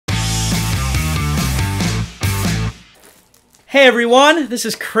Hey everyone, this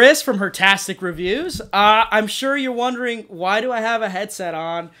is Chris from Hurtastic Reviews. I'm sure you're wondering, why do I have a headset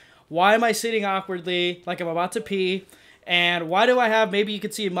on? Why am I sitting awkwardly like I'm about to pee? And why do I have, maybe you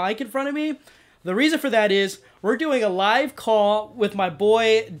can see a mic in front of me? The reason for that is we're doing a live call with my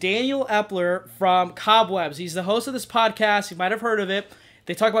boy Daniel Epler from COBWEBS. He's the host of this podcast. You might have heard of it.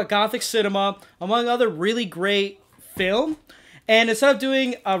 They talk about Gothic cinema, among other really great film. And instead of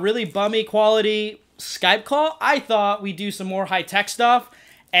doing a really bummy quality Skype call, I thought we'd do some more high-tech stuff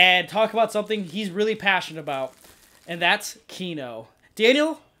and talk about something he's really passionate about, and that's Kino.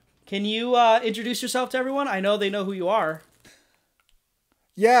 Daniel, can you introduce yourself to everyone? I know they know who you are.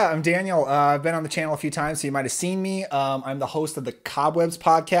 Yeah, I'm Daniel. I've been on the channel a few times, so you might have seen me. I'm the host of the COBWEBS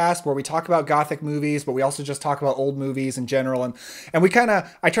Podcast, where we talk about Gothic movies, but we also just talk about old movies in general. And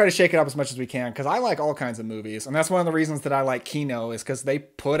I try to shake it up as much as we can, because I like all kinds of movies. And that's one of the reasons that I like Kino, is because they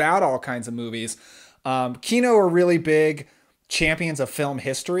put out all kinds of movies. Kino are really big champions of film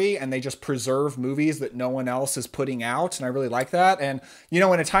history, and they just preserve movies that no one else is putting out, and I really like that. And, you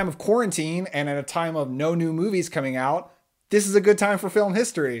know, in a time of quarantine and in a time of no new movies coming out, this is a good time for film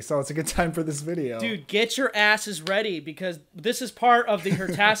history, so it's a good time for this video. Dude, get your asses ready, because this is part of the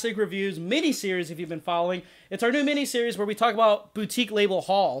Hurtastic Reviews miniseries, if you've been following. It's our new miniseries where we talk about boutique label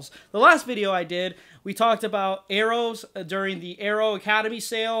hauls. The last video I did, we talked about Arrows during the Arrow Academy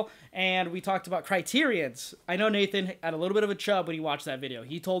sale, and we talked about Criterions. I know Nathan had a little bit of a chub when he watched that video.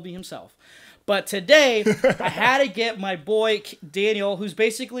 He told me himself. But today, I had to get my boy Daniel, who's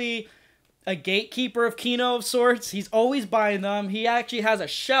basically a gatekeeper of Kino of sorts. He's always buying them. He actually has a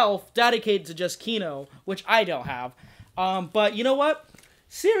shelf dedicated to just Kino, which I don't have. But you know what?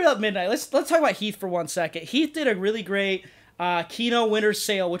 Serial at Midnight. Let's talk about Heath for 1 second. Heath did a really great Kino Winter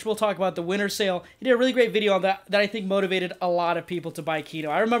Sale, which we'll talk about the Winter Sale. He did a really great video on that I think motivated a lot of people to buy Kino.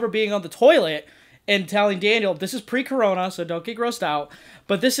 I remember being on the toilet and telling Daniel, this is pre-corona, so don't get grossed out.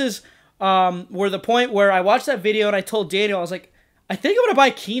 But this is where the point where I watched that video and I told Daniel, I was like, I think I'm going to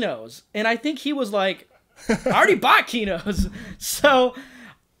buy Kinos. And I think he was like, I already bought Kinos. So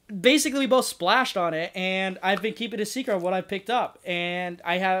basically we both splashed on it, and I've been keeping a secret of what I picked up. And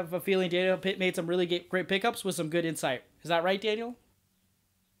I have a feeling Daniel made some really great pickups with some good insight. Is that right, Daniel?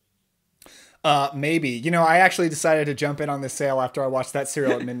 Maybe. You know, I actually decided to jump in on this sale after I watched that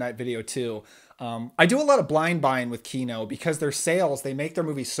Serial at Midnight video too. I do a lot of blind buying with Kino because their sales, they make their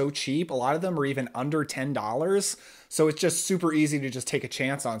movies so cheap. A lot of them are even under $10. So it's just super easy to just take a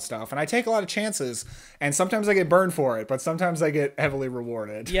chance on stuff. And I take a lot of chances, and sometimes I get burned for it, but sometimes I get heavily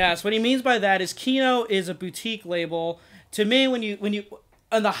rewarded. Yes, what he means by that is Kino is a boutique label. To me, when you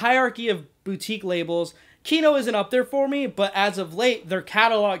on the hierarchy of boutique labels, Kino isn't up there for me, but as of late, their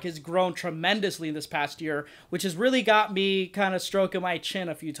catalog has grown tremendously this past year, which has really got me kind of stroking my chin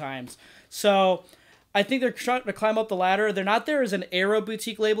a few times. So I think they're trying to climb up the ladder. They're not there as an Arrow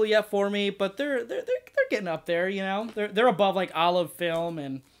boutique label yet for me, but they're getting up there, you know. They're above like Olive Film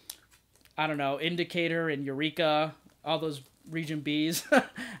and, I don't know, Indicator and Eureka, all those Region Bs.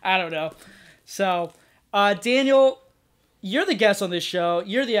 I don't know. So, Daniel, you're the guest on this show.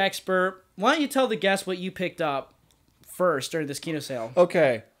 You're the expert. Why don't you tell the guests what you picked up first during this Kino sale?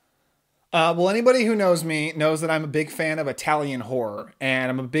 Okay. Well, anybody who knows me knows that I'm a big fan of Italian horror, and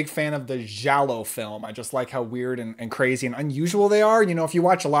I'm a big fan of the giallo film. I just like how weird and crazy and unusual they are. You know, if you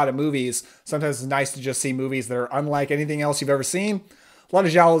watch a lot of movies, sometimes it's nice to just see movies that are unlike anything else you've ever seen. A lot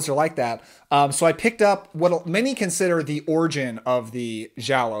of giallos are like that. So I picked up what many consider the origin of the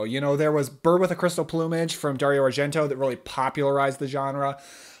giallo. You know, there was Bird with a Crystal Plumage from Dario Argento that really popularized the genre.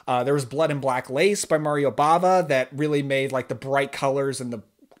 There was Blood and Black Lace by Mario Bava that really made like the bright colors and the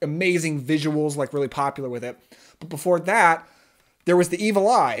amazing visuals like really popular with it. But before that, there was The Evil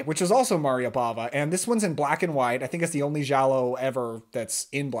Eye, which was also Mario Bava, and this one's in black and white. I think it's the only giallo ever that's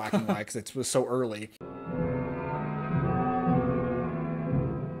in black and white because it was so early.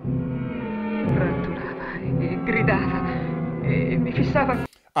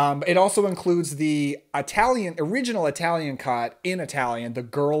 It also includes the original Italian cut in Italian, The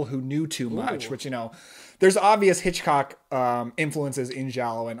Girl Who Knew Too Much, which, you know, there's obvious Hitchcock influences in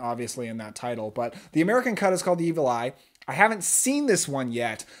giallo and obviously in that title, but the American cut is called The Evil Eye. I haven't seen this one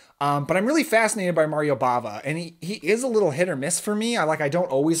yet, but I'm really fascinated by Mario Bava, and he is a little hit or miss for me. I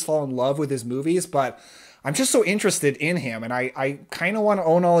don't always fall in love with his movies, but I'm just so interested in him, and I kind of want to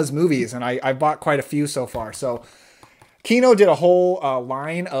own all his movies, and I bought quite a few so far. So Kino did a whole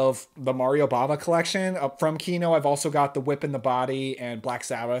line of the Mario Bava collection. From Kino, I've also got The Whip in the Body and Black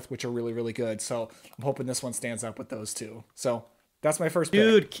Sabbath, which are really, really good. So I'm hoping this one stands up with those two. So that's my first pick.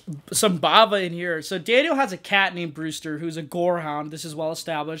 Dude, some Bava in here. So Daniel has a cat named Brewster who's a gorehound. This is well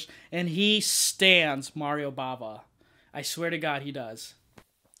established. And he stands Mario Bava. I swear to God, he does.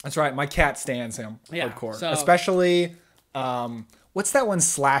 That's right. My cat stands him hardcore. So, especially, what's that one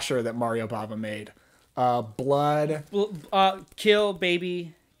slasher that Mario Bava made? Blood. Kill,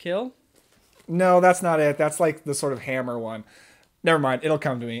 Baby, Kill? No, that's not it. That's like the sort of hammer one. Never mind. It'll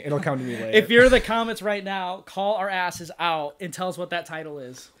come to me. It'll come to me later. If you're in the comments right now, call our asses out and tell us what that title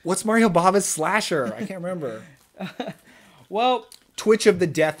is. What's Mario Bava's slasher? I can't remember. Well, Twitch of the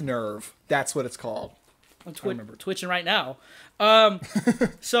Death Nerve. That's what it's called. I'm twitching right now.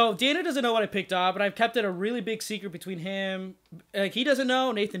 So Dana doesn't know what I picked up, but I've kept it a really big secret between him. Like, he doesn't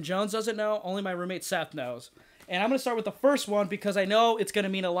know. Nathan Jones doesn't know. Only my roommate Seth knows. And I'm going to start with the first one because I know it's going to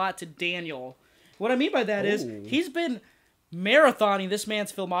mean a lot to Daniel. What I mean by that is he's been marathoning this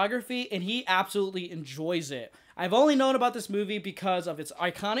man's filmography, and he absolutely enjoys it. I've only known about this movie because of its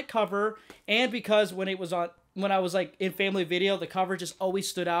iconic cover, and because when I was like in family video, the cover just always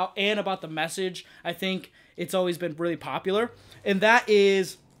stood out, and about the message. I think it's always been really popular, and that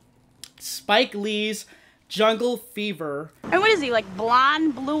is Spike Lee's Jungle Fever. And what is he, like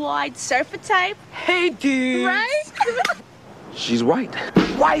blonde, blue-eyed surfer type? Hey, dude. Right? She's white.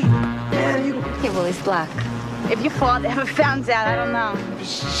 White. Man, you. Yeah, well, he's black. If your father ever found out, I don't know.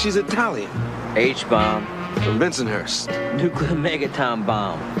 She's Italian. H-bomb. From Bensonhurst. Nuclear megaton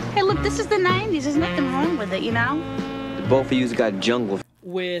bomb. Hey, look, this is the 90s. There's nothing wrong with it, you know? The both of you's got jungle.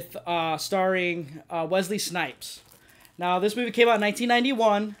 With starring Wesley Snipes. Now, this movie came out in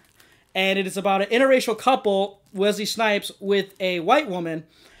 1991, and it is about an interracial couple, Wesley Snipes, with a white woman.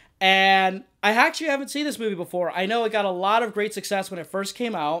 And I actually haven't seen this movie before. I know it got a lot of great success when it first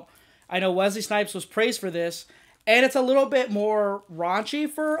came out. I know Wesley Snipes was praised for this. And it's a little bit more raunchy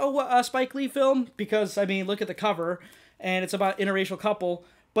for a Spike Lee film because, I mean, look at the cover. And it's about an interracial couple.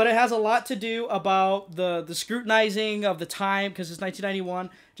 But it has a lot to do about the scrutinizing of the time because it's 1991.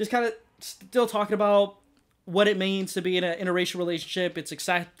 Just kind of still talking about what it means to be in an interracial relationship. It's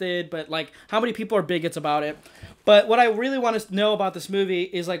accepted, but, like, how many people are bigots about it? But what I really want to know about this movie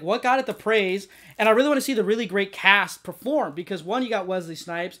is, like, what got it the praise? And I really want to see the really great cast perform because, one, you got Wesley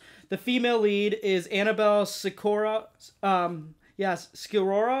Snipes. The female lead is Annabelle Sciorra.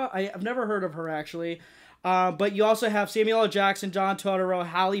 Sciorra. I've never heard of her, actually. But you also have Samuel L. Jackson, John Turturro,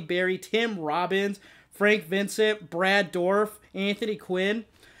 Halle Berry, Tim Robbins, Frank Vincent, Brad Dourif, Anthony Quinn.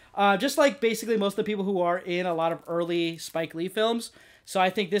 Just like basically most of the people who are in a lot of early Spike Lee films. So I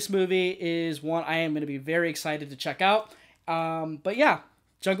think this movie is one I am going to be very excited to check out. But yeah,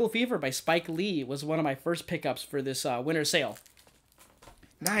 Jungle Fever by Spike Lee was one of my first pickups for this winter sale.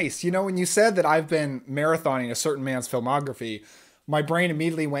 Nice. You know, when you said that I've been marathoning a certain man's filmography, my brain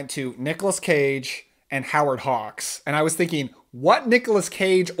immediately went to Nicolas Cage and Howard Hawks. And I was thinking, what Nicolas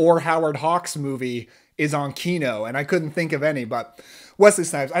Cage or Howard Hawks movie is on Kino? And I couldn't think of any, but Wesley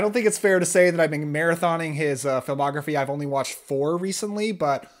Snipes. I don't think it's fair to say that I've been marathoning his filmography. I've only watched 4 recently,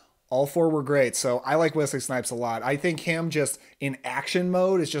 but all 4 were great. So I like Wesley Snipes a lot. I think him just in action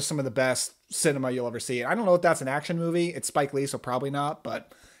mode is just some of the best cinema you'll ever see. I don't know if that's an action movie. It's Spike Lee, so probably not,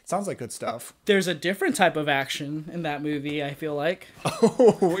 but it sounds like good stuff. There's a different type of action in that movie, I feel like.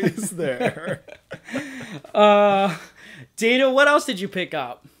 Oh, is there? Dana, what else did you pick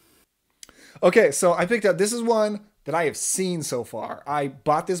up? Okay, so I picked up, this is one that I have seen so far. I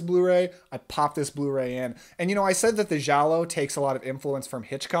bought this Blu-ray, I popped this Blu-ray in, and you know, I said that the giallo takes a lot of influence from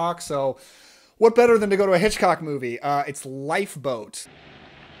Hitchcock, so what better than to go to a Hitchcock movie? It's Lifeboat.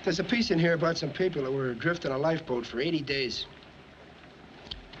 There's a piece in here about some people that were adrift on a lifeboat for 80 days.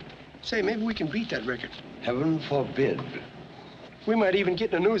 Say, maybe we can beat that record. Heaven forbid. We might even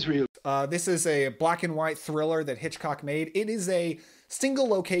get in a newsreel. This is a black and white thriller that Hitchcock made. It is a single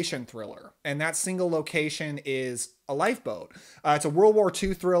location thriller, and that single location is a lifeboat. It's a World War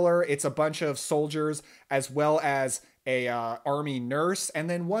II thriller. It's a bunch of soldiers as well as a army nurse, and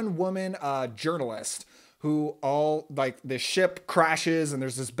then one woman journalist who all, like, the ship crashes and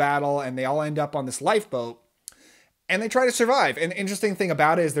there's this battle and they all end up on this lifeboat and they try to survive. And the interesting thing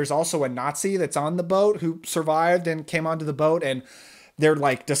about it is there's also a Nazi that's on the boat who survived and came onto the boat, and they're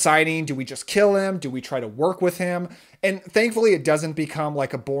like deciding, do we just kill him? Do we try to work with him? And thankfully it doesn't become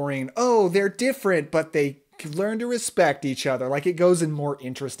like a boring, oh, they're different, but they learn to respect each other. Like, it goes in more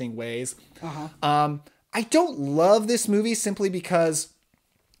interesting ways. I don't love this movie simply because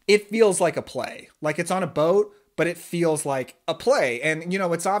it feels like a play. Like, it's on a boat, but it feels like a play. And, you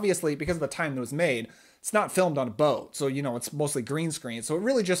know, it's obviously, because of the time it was made, it's not filmed on a boat. So, you know, it's mostly green screen. So it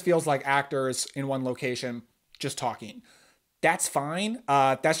really just feels like actors in one location just talking. That's fine.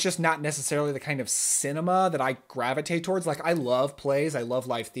 That's just not necessarily the kind of cinema that I gravitate towards. Like, I love plays. I love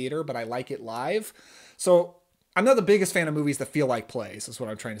live theater, but I like it live. So I'm not the biggest fan of movies that feel like plays, is what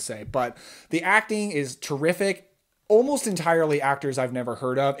I'm trying to say. But the acting is terrific. almost entirely actors I've never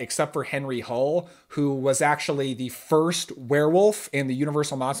heard of, except for Henry Hull, who was actually the first werewolf in the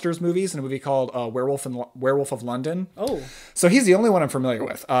Universal Monsters movies in a movie called Werewolf of London. Oh. So he's the only one I'm familiar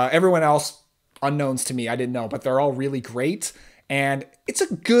with. Everyone else, unknowns to me, I didn't know, but they're all really great. And it's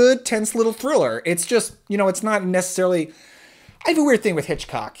a good, tense little thriller. It's just, it's not necessarily... I have a weird thing with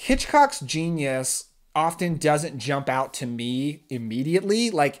Hitchcock. Hitchcock's genius often doesn't jump out to me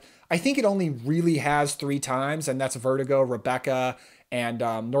immediately. Like, I think it only really has 3 times, and that's Vertigo, Rebecca, and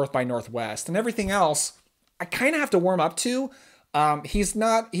North by Northwest. And everything else, I kind of have to warm up to. He's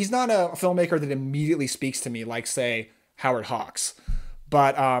not a filmmaker that immediately speaks to me, like, say, Howard Hawks.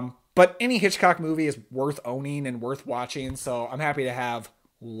 But any Hitchcock movie is worth owning and worth watching, so I'm happy to have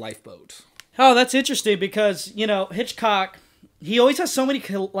Lifeboat. Oh, that's interesting because, Hitchcock... He always has so many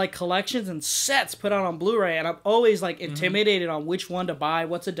collections and sets put out on Blu-ray, and I'm always intimidated on which one to buy,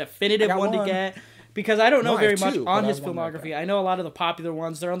 what's a definitive one to get, because I don't know very much on his filmography. I know a lot of the popular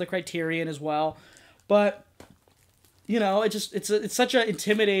ones; they're on the Criterion as well, but it's such an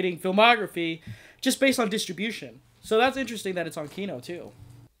intimidating filmography just based on distribution. So that's interesting that it's on Kino too.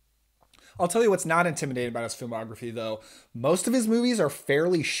 I'll tell you what's not intimidating about his filmography, though. Most of his movies are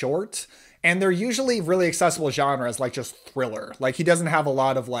fairly short, and they're usually really accessible genres, like just thriller. Like, he doesn't have a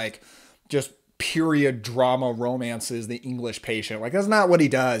lot of, just period drama romances, The English Patient. Like, that's not what he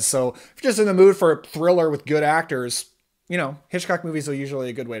does. So, if you're just in the mood for a thriller with good actors, Hitchcock movies are usually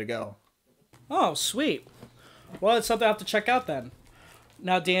a good way to go. Oh, sweet. Well, it's something I have to check out then.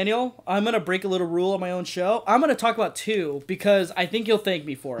 Now, Daniel, I'm going to break a little rule on my own show. I'm going to talk about 2 because I think you'll thank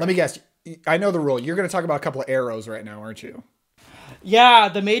me for it. Let me guess. I know the rule. You're going to talk about a couple of arrows right now, aren't you? Yeah,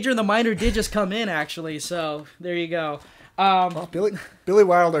 the major and the minor did just come in, actually. So, there you go. Billy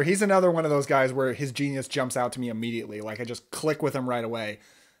Wilder, he's another one of those guys where his genius jumps out to me immediately. Like, I just click with him right away.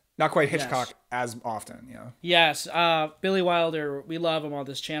 Not quite Hitchcock as often, Yes, Billy Wilder, we love him on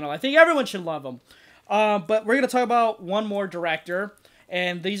this channel. I think everyone should love him. But we're going to talk about one more director,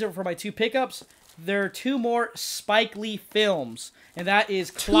 and these are for my 2 pickups. There are 2 more Spike Lee films, and that is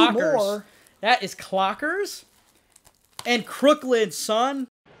Clockers. 2 more? That is Clockers and Crooklyn, son.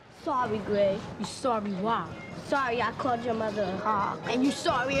 Sorry, Gray. You sorry why? Sorry I called your mother a hog. And you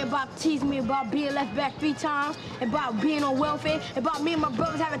sorry about teasing me about being left back 3 times, about being on welfare, about me and my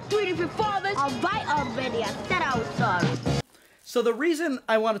brothers having 3 different fathers. All right already. I said I was sorry. So the reason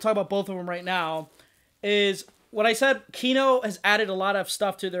I want to talk about both of them right now is what I said. Kino has added a lot of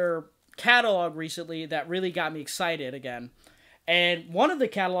stuff to their catalog recently that really got me excited again. And one of the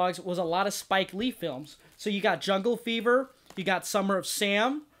catalogs was a lot of Spike Lee films. So you got Jungle Fever, you got Summer of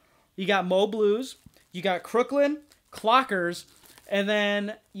Sam, you got Mo Blues, you got Crooklyn, Clockers, and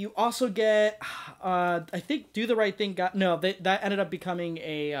then you also get, I think Do the Right Thing that ended up becoming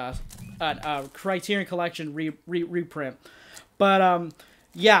a Criterion Collection reprint. But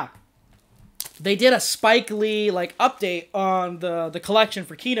yeah. They did a Spike Lee update on the collection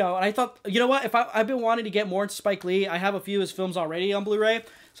for Kino, and I thought, you know what? If I've been wanting to get more into Spike Lee, I have a few of his films already on Blu-ray,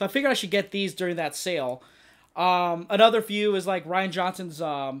 so I figured I should get these during that sale. Another few is Rian Johnson's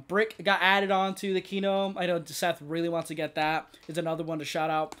Brick got added on to the Kino. I know Seth really wants to get that. It's another one to shout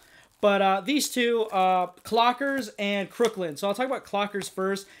out. But these 2, Clockers and Crooklyn. So I'll talk about Clockers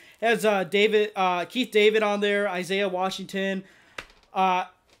first. It has Keith David on there, Isaiah Washington.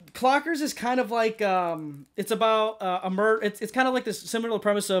 Clockers is kind of it's about a murder. It's kind of like this similar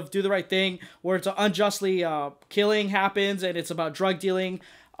premise of Do the Right Thing, where it's an unjustly killing happens, and it's about drug dealing.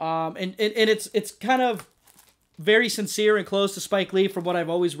 And it's kind of very sincere and close to Spike Lee from what I've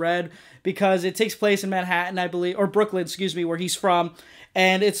always read, because it takes place in Manhattan, I believe, or Brooklyn, excuse me, where he's from.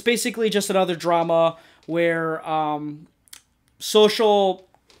 And it's basically just another drama where social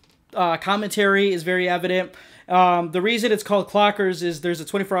commentary is very evident. The reason it's called Clockers is there's a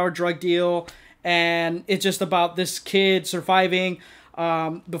 24-hour drug deal, and it's just about this kid surviving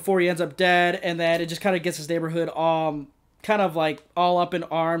before he ends up dead, and then it just kind of gets his neighborhood all up in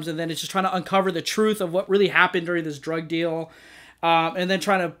arms, and then it's just trying to uncover the truth of what really happened during this drug deal, and then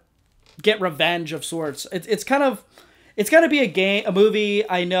trying to get revenge of sorts. It's going to be a movie,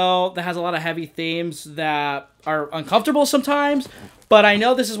 I know, that has a lot of heavy themes that are uncomfortable sometimes, but I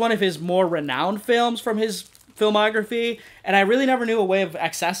know this is one of his more renowned films from his filmography, and I really never knew a way of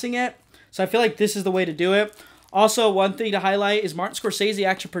accessing it, so I feel like this is the way to do it. Also, one thing to highlight is Martin Scorsese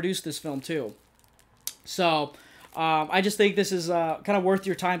actually produced this film too, so I just think this is kind of worth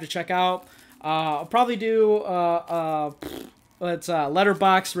your time to check out. I'll probably do a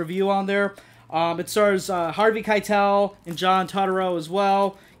Letterboxd review on there. It stars Harvey Keitel and John Turturro as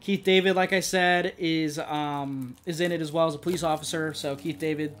well. Keith David, like I said, is in it as well as a police officer. So Keith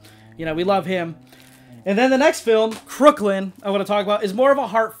David, we love him. And then the next film, Crooklyn, I want to talk about, is more of a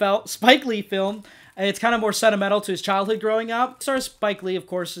heartfelt Spike Lee film. It's kind of more sentimental to his childhood growing up. Stars Spike Lee, of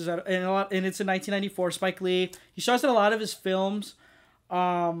course, and it's in 1994. Spike Lee, he stars in a lot of his films.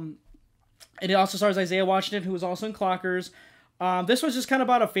 And it also stars Isaiah Washington, who was also in Clockers. This was just kind of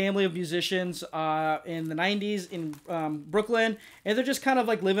about a family of musicians in the 90s in Brooklyn. And they're just kind of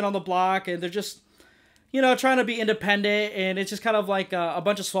like living on the block, and they're just, you know, trying to be independent. And it's just kind of like a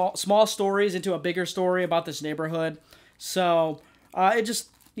bunch of small stories into a bigger story about this neighborhood. So it just,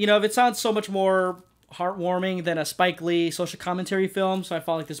 you know, it sounds so much more heartwarming than a Spike Lee social commentary film. So I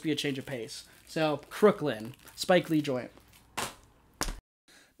felt like this would be a change of pace. So Crooklyn, Spike Lee joint.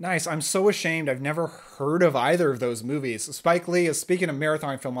 Nice. I'm so ashamed. I've never heard of either of those movies. Spike Lee is, speaking of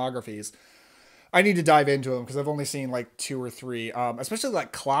marathon filmographies, I need to dive into them because I've only seen like 2 or 3. Especially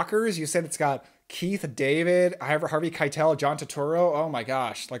like Clockers. You said it's got Keith David, Harvey Keitel, John Turturro. Oh my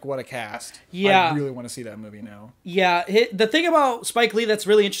gosh. Like what a cast. Yeah. I really want to see that movie now. Yeah. The thing about Spike Lee that's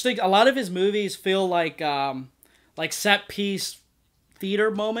really interesting, a lot of his movies feel like set piece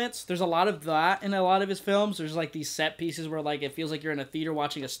theater moments. There's a lot of that in a lot of his films. There's like these set pieces where like it feels like you're in a theater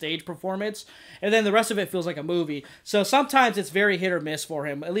watching a stage performance, and then the rest of it feels like a movie. So sometimes it's very hit or miss for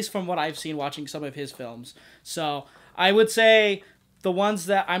him, at least from what I've seen watching some of his films. So I would say the ones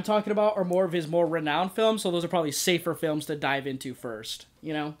that I'm talking about are more of his more renowned films, so those are probably safer films to dive into first,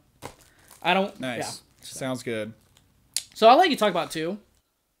 you know? I don't... Nice. Yeah, Sounds good. So I'll let you talk about 2.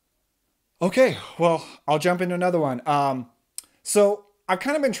 Okay, well, I'll jump into another one. So I've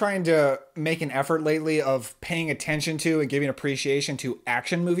kind of been trying to make an effort lately of paying attention to and giving appreciation to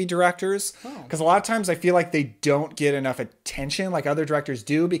action movie directors. Because a lot of times I feel like they don't get enough attention like other directors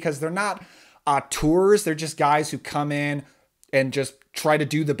do because they're not auteurs. They're just guys who come in and just try to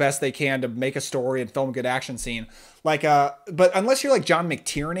do the best they can to make a story and film a good action scene. Like, but unless you're like John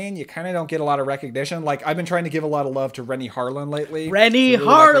McTiernan, you kind of don't get a lot of recognition. Like I've been trying to give a lot of love to Rennie Harlan lately. Rennie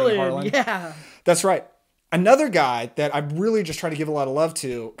Harlan, yeah. That's right. Another guy that I'm really just trying to give a lot of love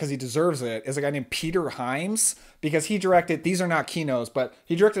to because he deserves it is a guy named Peter Hyams, because he directed, these are not Kinos, but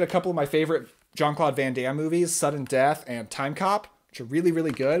he directed a couple of my favorite Jean-Claude Van Damme movies, Sudden Death and Time Cop, which are really,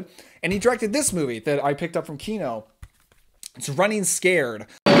 really good. And he directed this movie that I picked up from Kino. It's Running Scared.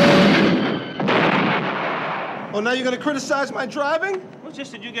 Oh, now you're going to criticize my driving? Well, it's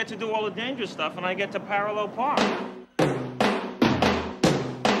just that you get to do all the dangerous stuff and I get to parallel park.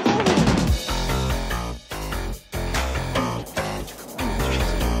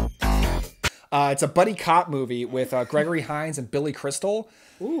 It's a buddy cop movie with Gregory Hines and Billy Crystal.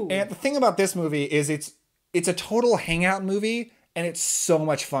 Ooh. And the thing about this movie is it's a total hangout movie, and it's so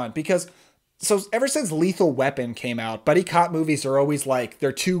much fun because ever since Lethal Weapon came out, buddy cop movies are always like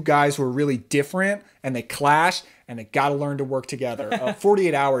they're 2 guys who are really different and they clash and they got to learn to work together.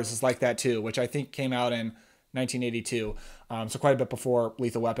 48 Hours is like that too, which I think came out in 1982. So quite a bit before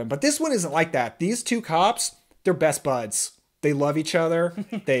Lethal Weapon. But this one isn't like that. These 2 cops, they're best buds. They love each other.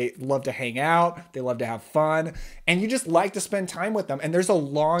 They love to hang out. They love to have fun. And you just like to spend time with them. And there's a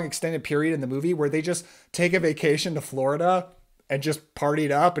long extended period in the movie where they just take a vacation to Florida and just party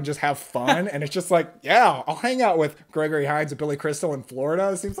it up and just have fun. And it's just like, yeah, I'll hang out with Gregory Hines and Billy Crystal in Florida.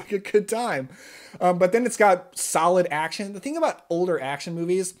 It seems like a good time. But then it's got solid action. The thing about older action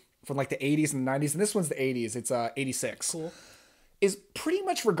movies from like the 80s and the 90s, and this one's the 80s, it's 86. Cool. Is pretty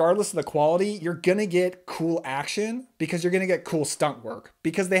much regardless of the quality, you're going to get cool action because you're going to get cool stunt work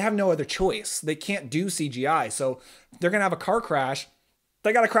because they have no other choice. They can't do CGI. So they're going to have a car crash.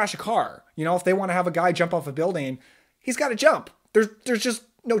 They got to crash a car. You know, if they want to have a guy jump off a building, he's got to jump. There's just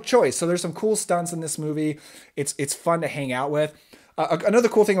no choice. So there's some cool stunts in this movie. It's fun to hang out with. Another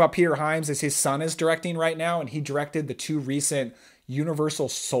cool thing about Peter Hyams is his son is directing right now, and he directed the 2 recent Universal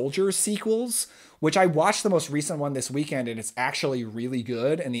Soldier sequels, which I watched the most recent one this weekend, and it's actually really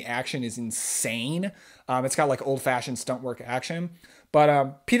good, and the action is insane. It's got like old-fashioned stunt work action.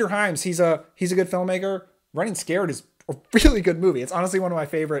 But Peter Hyams, he's a good filmmaker. Running Scared is a really good movie. It's honestly one of my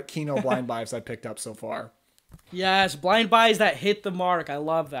favorite Kino blind buys I've picked up so far. Yes, blind buys that hit the mark. I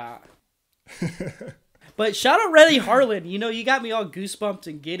love that. But shout out Rennie Harlan. You know, you got me all goosebumped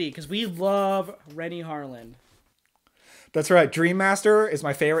and giddy because we love Rennie Harlan. That's right. Dream Master is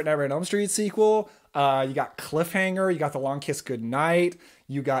my favorite Nightmare on Elm Street sequel. You got Cliffhanger. You got The Long Kiss Goodnight.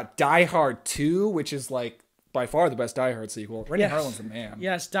 You got Die Hard 2, which is like by far the best Die Hard sequel. Rennie Harlan's the man.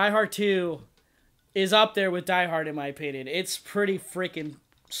 Yes, Die Hard 2 is up there with Die Hard in my opinion. It's pretty freaking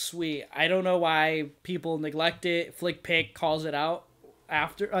sweet. I don't know why people neglect it. Flick Pick calls it out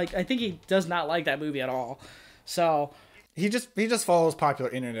after. Like, I think he does not like that movie at all. So He just follows popular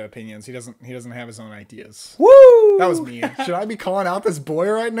internet opinions. He doesn't have his own ideas. Woo! That was mean. Should I be calling out this boy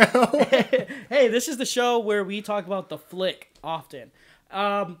right now? Hey, this is the show where we talk about the flick often.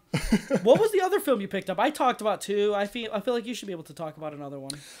 What was the other film you picked up? I talked about two. I feel like you should be able to talk about another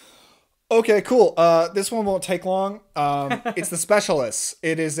one. Okay, cool. This one won't take long. It's The Specialists.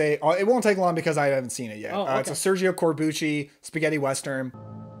 It won't take long because I haven't seen it yet. Okay. It's a Sergio Corbucci spaghetti western.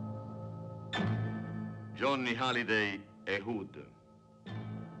 Johnny Halliday è Hood.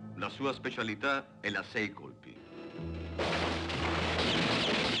 La sua specialità è la 6 colpi.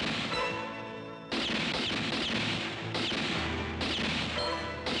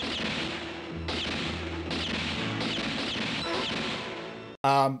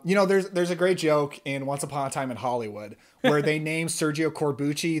 There's a great joke in Once Upon a Time in Hollywood where they name Sergio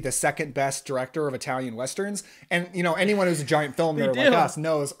Corbucci the second best director of Italian westerns. And, anyone who's a giant film nerd like us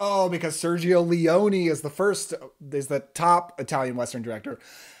knows, because Sergio Leone is the top Italian western director.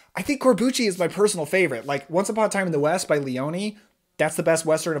 I think Corbucci is my personal favorite. Like Once Upon a Time in the West by Leone, that's the best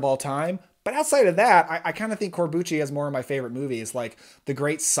western of all time. But outside of that, I kind of think Corbucci has more of my favorite movies. Like The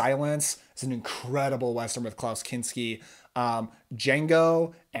Great Silence is an incredible western with Klaus Kinski.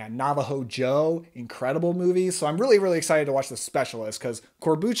 Django and Navajo Joe, incredible movies. So I'm really, really excited to watch The Specialist because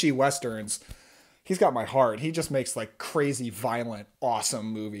Corbucci westerns, he's got my heart. He just makes like crazy, violent, awesome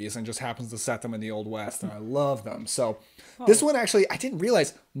movies and just happens to set them in the Old West, and I love them. So this one actually, I didn't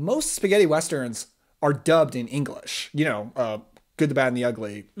realize most spaghetti westerns are dubbed in English. Good, the Bad, and the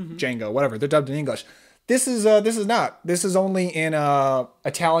Ugly, Django, whatever. They're dubbed in English. This is not. This is only in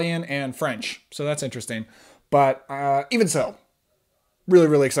Italian and French. So that's interesting. But even so, really,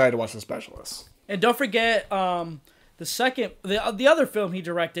 really excited to watch The Specialist. And don't forget the other film he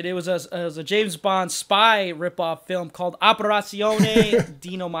directed. It was a James Bond spy ripoff film called Operazione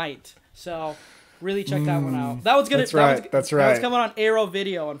Dynamite. So really check that one out. That was gonna. That's right. That was coming on Arrow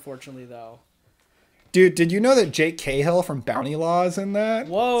Video, unfortunately, though. Dude, did you know that Jake Cahill from Bounty Law is in that?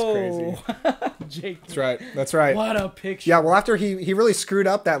 Whoa. That's crazy. Jake. That's right. What a picture. Yeah, well, after he really screwed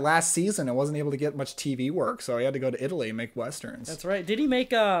up that last season and wasn't able to get much TV work, so he had to go to Italy and make westerns. That's right. Did he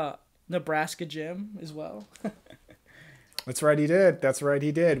make Nebraska Jim as well? That's right,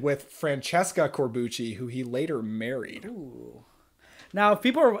 he did. With Francesca Corbucci, who he later married. Ooh. Now, if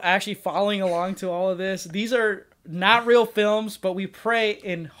people are actually following along to all of this, these are not real films, but we pray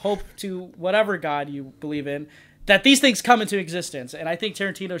and hope to whatever God you believe in that these things come into existence. And I think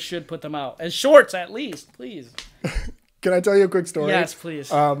Tarantino should put them out as shorts, at least. Please. Can I tell you a quick story? Yes, please.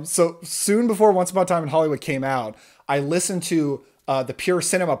 So soon before Once Upon a Time in Hollywood came out, I listened to the Pure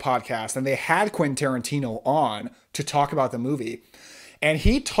Cinema podcast, and they had Quentin Tarantino on to talk about the movie. And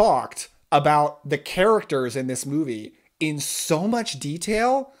he talked about the characters in this movie in so much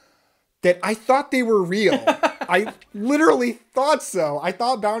detail that I thought they were real. I literally thought so. I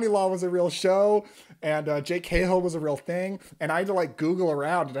thought Bounty Law was a real show and Jake Cahill was a real thing. And I had to Google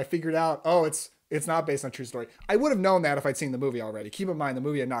around, and I figured out, it's not based on a true story. I would have known that if I'd seen the movie already. Keep in mind, the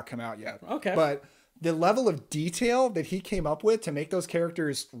movie had not come out yet. Okay. But the level of detail that he came up with to make those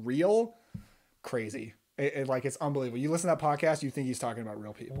characters real, crazy. It's unbelievable. You listen to that podcast, you think he's talking about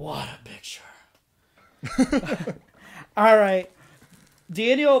real people. What a picture. All right.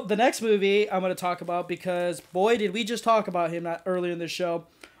 Daniel, the next movie I'm going to talk about, because boy, did we just talk about him earlier in the show.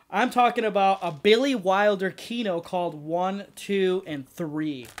 I'm talking about a Billy Wilder Kino called 1, 2, and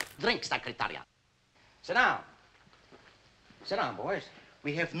 3. Drink, Secretariat. Sit down. Sit down, boys.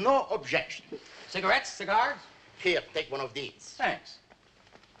 We have no objection. Cigarettes, cigars? Here, take one of these. Thanks.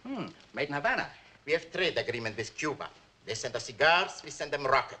 Made in Havana. We have trade agreement with Cuba. They send us cigars, we send them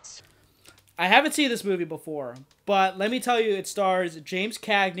rockets. I haven't seen this movie before, but let me tell you, it stars James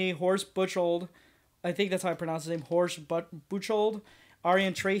Cagney, Horace Buchholz, I think that's how I pronounce his name, Horace Buchholz,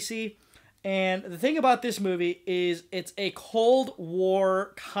 Ariane Tracy, and the thing about this movie is it's a Cold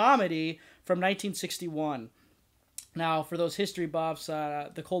War comedy from 1961. Now, for those history buffs,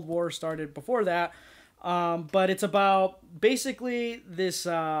 the Cold War started before that, but it's about basically this,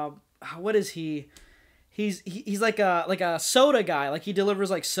 what is he? He's like a soda guy. Like he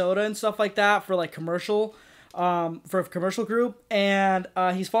delivers soda and stuff like that for commercial, for a commercial group. And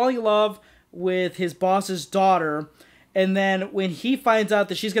he's falling in love with his boss's daughter. And then when he finds out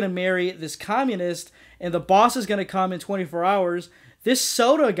that she's going to marry this communist and the boss is going to come in 24 hours, this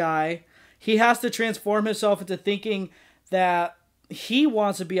soda guy, he has to transform himself into thinking that he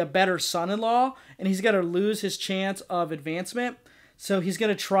wants to be a better son-in-law and he's going to lose his chance of advancement. So he's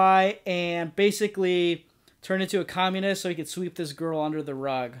going to try and basically turn into a communist so he could sweep this girl under the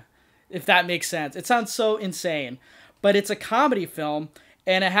rug, if that makes sense. It sounds so insane, but it's a comedy film,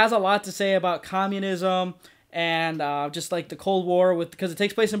 and it has a lot to say about communism and just like the Cold War because it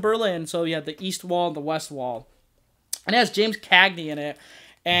takes place in Berlin, so you have the East Wall and the West Wall, and it has James Cagney in it.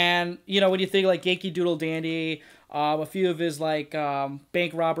 And when you think like Yankee Doodle Dandy, a few of his like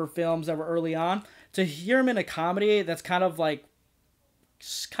bank robber films that were early on, to hear him in a comedy that's kind of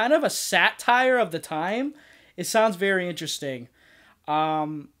a satire of the time, it sounds very interesting.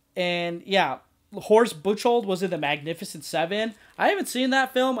 And yeah, Horst Buchholz was in The Magnificent Seven. I haven't seen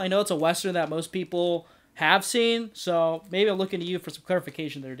that film. I know it's a Western that most people have seen, so maybe I'm looking to you for some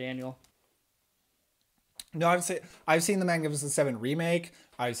clarification there, Daniel. No, I've seen the Magnificent Seven remake.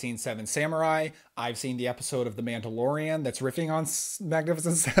 I've seen Seven Samurai. I've seen the episode of The Mandalorian that's riffing on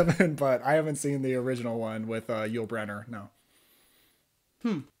Magnificent Seven, but I haven't seen the original one with Yul Brynner. No.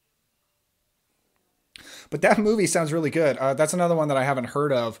 But that movie sounds really good. That's another one that I haven't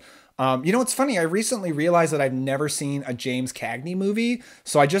heard of. It's funny. I recently realized that I've never seen a James Cagney movie.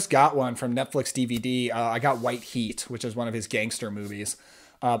 So I just got one from Netflix DVD. I got White Heat, which is one of his gangster movies.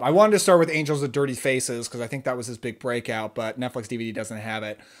 I wanted to start with Angels with Dirty Faces because I think that was his big breakout, but Netflix DVD doesn't have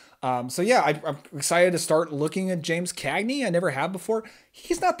it. So yeah, I'm excited to start looking at James Cagney. I never have before.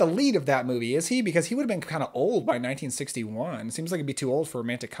 He's not the lead of that movie, is he? Because he would have been kind of old by 1961. Seems like he'd be too old for a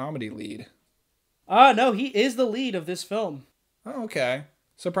romantic comedy lead. No, he is the lead of this film. Oh, okay.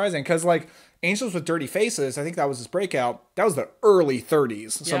 Surprising, because like Angels with Dirty Faces, I think that was his breakout. That was the early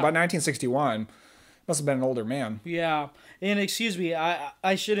 30s. So by 1961, must have been an older man. Yeah. And excuse me,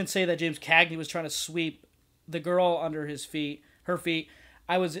 I shouldn't say that James Cagney was trying to sweep the girl under her feet.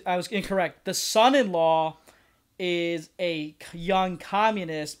 I was incorrect. The son-in-law is a young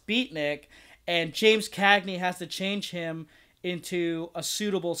communist beatnik, and James Cagney has to change him into a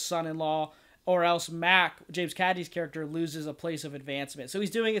suitable son-in-law, or else Mac, James Cagney's character, loses a place of advancement. So he's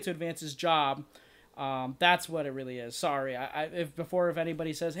doing it to advance his job. That's what it really is. Sorry, if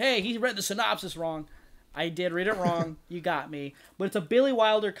anybody says, "Hey, he read the synopsis wrong," I did read it wrong. You got me. But it's a Billy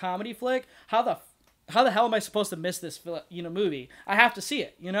Wilder comedy flick. How the hell am I supposed to miss this movie? I have to see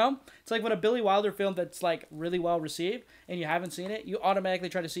it. It's like when a Billy Wilder film that's like really well received and you haven't seen it, you automatically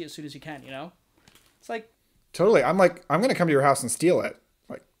try to see it as soon as you can. It's like totally. I'm gonna come to your house and steal it.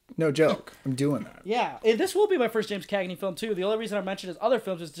 No joke. I'm doing that. Yeah. And this will be my first James Cagney film, too. The only reason I mentioned his other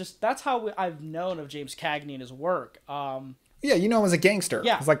films is just that's how I've known of James Cagney and his work. Yeah, him as a gangster.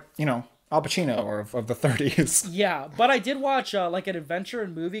 Yeah. It's like, Al Pacino or of the 30s. Yeah. But I did watch like an Adventure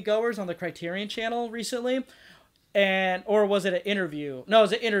in Moviegoers on the Criterion Channel recently. Or was it an interview? No, it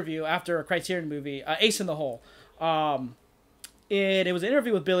was an interview after a Criterion movie, Ace in the Hole. It was an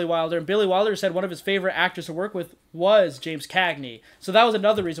interview with Billy Wilder, and Billy Wilder said one of his favorite actors to work with was James Cagney. So that was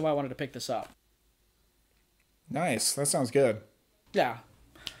another reason why I wanted to pick this up. Nice. That sounds good. Yeah.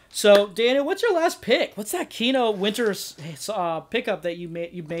 So, Daniel, what's your last pick? What's that Kino Winter pickup that you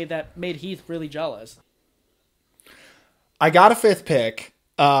made that made Heath really jealous? I got a fifth pick.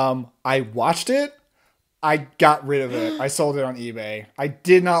 I watched it. I got rid of it. I sold it on eBay. I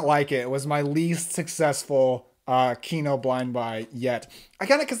did not like it. It was my least successful Kino blind buy yet. I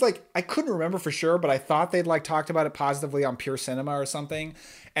kind of, because I couldn't remember for sure, but I thought they'd talked about it positively on Pure Cinema or something,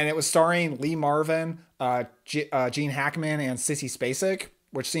 and it was starring Lee Marvin, Gene Hackman, and Sissy Spacek,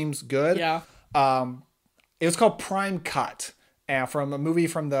 which seems good. Yeah. It was called Prime Cut, from a movie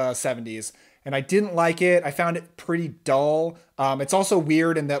from the 70s, and I didn't like it. I found it pretty dull. It's also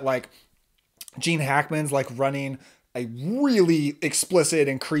weird in that Gene Hackman's running a really explicit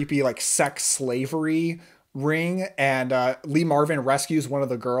and creepy sex slavery ring, and Lee Marvin rescues one of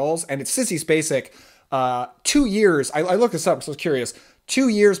the girls, and it's Sissy Spacek 2 years, I looked this up because I was curious, 2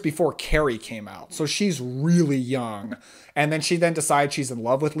 years before Carrie came out, so she's really young, and then she decides she's in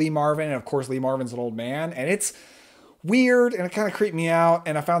love with Lee Marvin, and of course Lee Marvin's an old man, and it's weird, and it kind of creeped me out,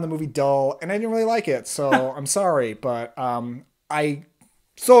 and I found the movie dull, and I didn't really like it, so I'm sorry, but I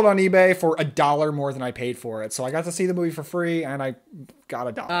sold on eBay for $1 more than I paid for it. So I got to see the movie for free, and I got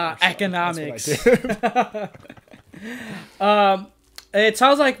 $1. So economics. That's what I did. It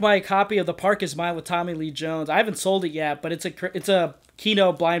sounds like my copy of The Park Is Mine with Tommy Lee Jones. I haven't sold it yet, but it's a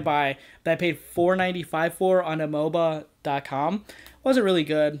Kino blind buy that I paid $4.95 for on amoeba.com. Wasn't really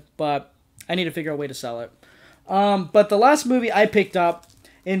good, but I need to figure out a way to sell it. But the last movie I picked up,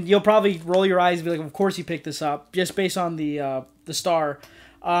 and you'll probably roll your eyes and be like, of course you picked this up, just based on the star.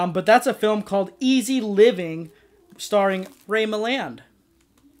 But that's a film called Easy Living, starring Ray Milland.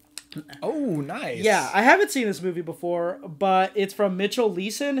 Oh, nice. Yeah, I haven't seen this movie before, but it's from Mitchell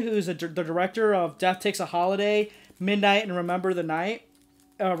Leeson, who's the director of Death Takes a Holiday, Midnight, and Remember the Night.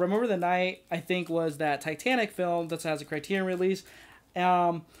 Remember the Night, I think, was that Titanic film that has a Criterion release.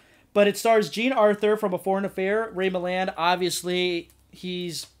 But it stars Jean Arthur from A Foreign Affair. Ray Milland, obviously,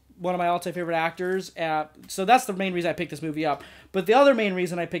 he's one of my all-time favorite actors. So that's the main reason I picked this movie up. But the other main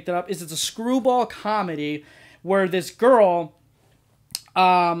reason I picked it up is it's a screwball comedy where this girl,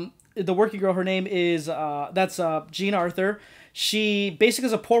 the working girl, her name is Jean Arthur. She basically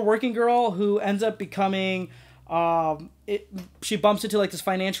is a poor working girl who ends up becoming, she bumps into like this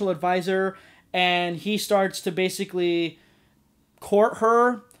financial advisor, and he starts to basically court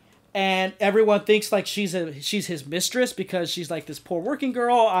her, and everyone thinks like she's his mistress because she's like this poor working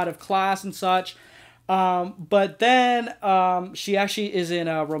girl out of class and such. But then she actually is in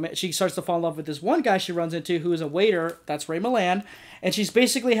a she starts to fall in love with this one guy she runs into who is a waiter. That's Ray Milland, and she's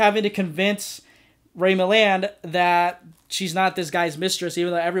basically having to convince Ray Milland that she's not this guy's mistress,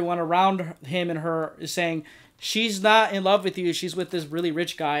 even though everyone around him and her is saying she's not in love with you, she's with this really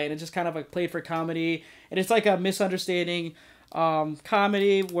rich guy. And it's just kind of like played for comedy, and it's like a misunderstanding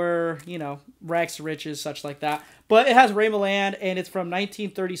comedy where, you know, rags to riches, such like that. But it has Ray Milland, and it's from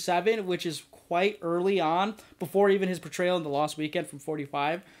 1937, which is quite early on, before even his portrayal in The Lost Weekend from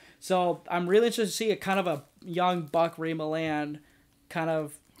 45. So I'm really interested to see a kind of a young buck Ray Milland kind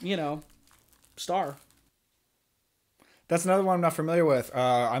of, you know, star. That's another one I'm not familiar with.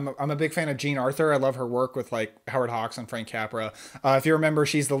 I'm a big fan of Jean Arthur. I love her work with like Howard Hawks and Frank Capra. If you remember,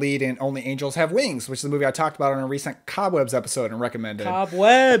 she's the lead in Only Angels Have Wings, which is the movie I talked about on a recent Cobwebs episode and recommended.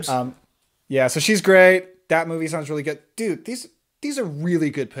 Cobwebs. Yeah, so she's great. That movie sounds really good. Dude, these are really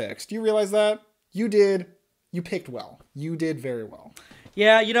good picks. Do you realize that? You picked well. You did very well.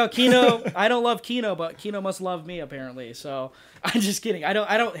 Yeah, you know, Kino, I don't love Kino, but Kino must love me apparently. So I'm just kidding. I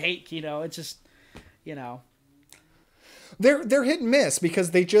don't hate Kino. It's just, you know. They're hit and miss because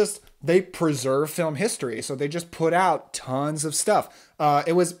they preserve film history. So they just put out tons of stuff.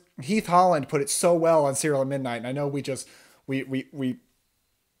 It was Heath Holland put it so well on Serial at Midnight. And I know we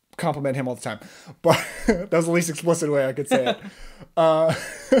compliment him all the time, but that's the least explicit way I could say it.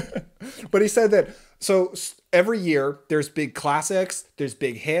 But he said that, so every year there's big classics, there's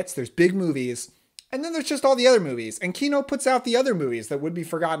big hits, there's big movies, and then there's just all the other movies. And Kino puts out the other movies that would be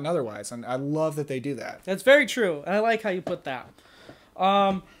forgotten otherwise. And I love that they do that. That's very true. I like how you put that.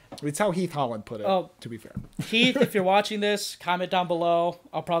 It's how Heath Holland put it, to be fair. Heath, if you're watching this, comment down below.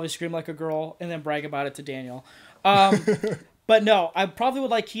 I'll probably scream like a girl and then brag about it to Daniel. But no, I probably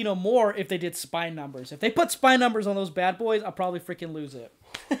would like Kino more if they did spine numbers. If they put spine numbers on those bad boys, I'll probably freaking lose it.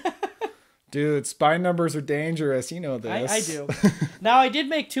 Dude, spine numbers are dangerous. You know this. I do. Now, I did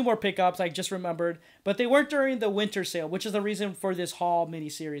make 2 more pickups, I just remembered, but they weren't during the winter sale, which is the reason for this haul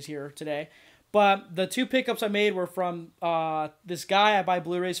mini-series here today. But the 2 pickups I made were from this guy I buy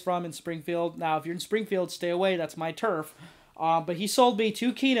Blu-rays from in Springfield. Now, if you're in Springfield, stay away. That's my turf. But he sold me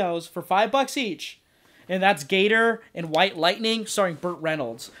 2 Kinos for $5 each. And that's Gator and White Lightning, starring Burt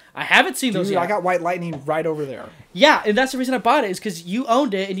Reynolds. I haven't seen those yet. I got White Lightning right over there. Yeah, and that's the reason I bought it, is because you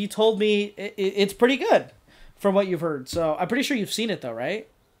owned it, and you told me it's pretty good, from what you've heard. So I'm pretty sure you've seen it, though, right?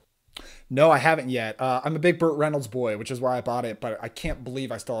 No, I haven't yet. I'm a big Burt Reynolds boy, which is why I bought it, but I can't believe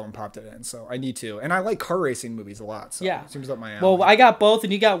I still haven't popped it in, so I need to. And I like car racing movies a lot, so yeah. It seems up my alley. Well, I got both,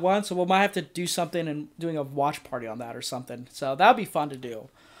 and you got one, so we might have to do something and doing a watch party on that or something. So that would be fun to do.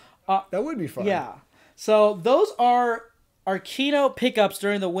 That would be fun. Yeah. So those are our Kino pickups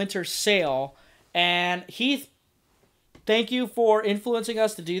during the winter sale. And Heath, thank you for influencing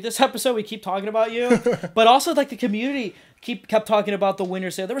us to do this episode. We keep talking about you. But also, like, the community kept talking about the winter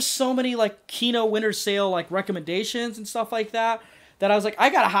sale. There were so many, like, Kino winter sale, like, recommendations and stuff like that I was like,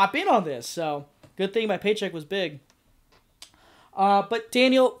 I gotta hop in on this. So good thing my paycheck was big. But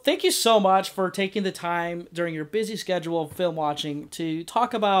Daniel, thank you so much for taking the time during your busy schedule of film watching to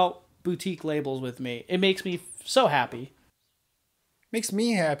talk about boutique labels with me. It makes me so happy. Makes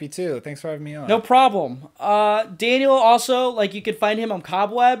me happy too. Thanks for having me on. No problem. Daniel also, like, you can find him on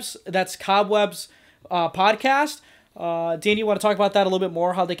Cobwebs. That's Cobwebs Podcast. Daniel, you want to talk about that a little bit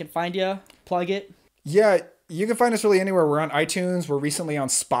more? How they can find you? Plug it. Yeah, you can find us really anywhere. We're on iTunes. We're recently on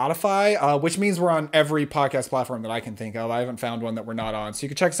Spotify, which means we're on every podcast platform that I can think of. I haven't found one that we're not on. So you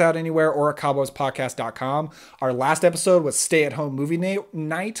can check us out anywhere or at COBWEBSPodcast.com. Our last episode was Stay at Home Movie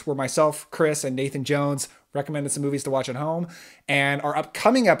Night, where myself, Chris, and Nathan Jones recommended some movies to watch at home. And our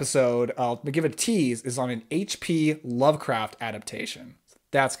upcoming episode, I'll give it a tease, is on an H.P. Lovecraft adaptation.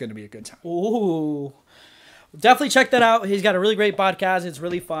 That's going to be a good time. Ooh. Definitely check that out. He's got a really great podcast. It's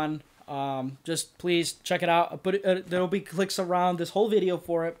really fun. Just please check it out. There'll be clicks around this whole video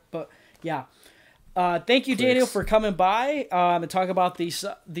for it. But yeah. Thank you, Daniel, for coming by and talk about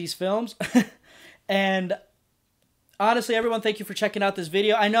these films. And honestly, everyone, thank you for checking out this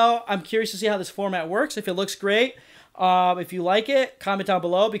video. I know I'm curious to see how this format works. If it looks great, If you like it, comment down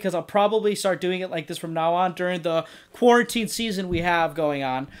below, because I'll probably start doing it like this from now on during the quarantine season we have going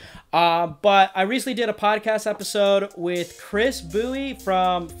on. But I recently did a podcast episode with Chris Bowie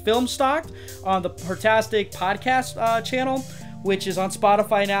from Filmstock on the Hurtastic Podcast channel, which is on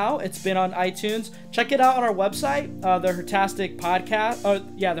Spotify now. It's been on iTunes. Check it out on our website, the Hurtastic Podcast.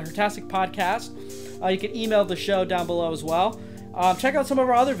 The Hurtastic Podcast. You can email the show down below as well. Check out some of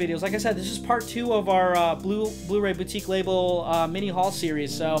our other videos. Like I said, this is part 2 of our Blu-ray Boutique Label mini haul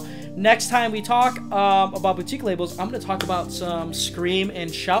series. So next time we talk about boutique labels, I'm going to talk about some Scream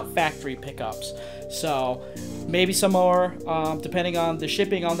and Shout Factory pickups. So maybe some more, depending on the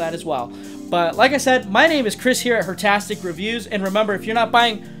shipping on that as well. But like I said, my name is Chris here at Hurtastic Reviews. And remember, if you're not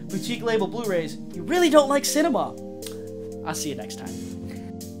buying boutique label Blu-rays, you really don't like cinema. I'll see you next time.